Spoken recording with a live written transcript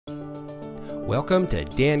Welcome to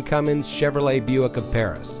Dan Cummins Chevrolet Buick of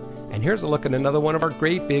Paris. And here's a look at another one of our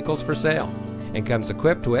great vehicles for sale. And comes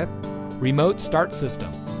equipped with remote start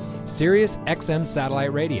system, Sirius XM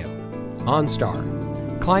satellite radio,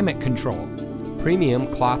 OnStar, climate control, premium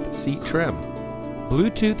cloth seat trim,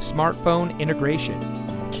 Bluetooth smartphone integration,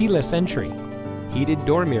 keyless entry, heated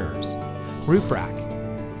door mirrors, roof rack,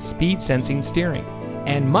 speed sensing steering,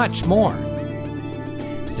 and much more.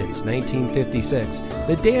 Since 1956,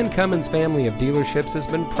 the Dan Cummins family of dealerships has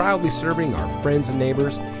been proudly serving our friends and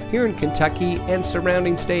neighbors here in Kentucky and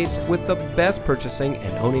surrounding states with the best purchasing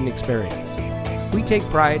and owning experience. We take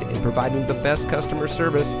pride in providing the best customer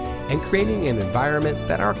service and creating an environment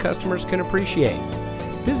that our customers can appreciate.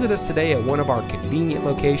 Visit us today at one of our convenient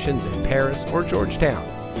locations in Paris or Georgetown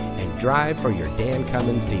and drive for your Dan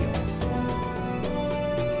Cummins deal.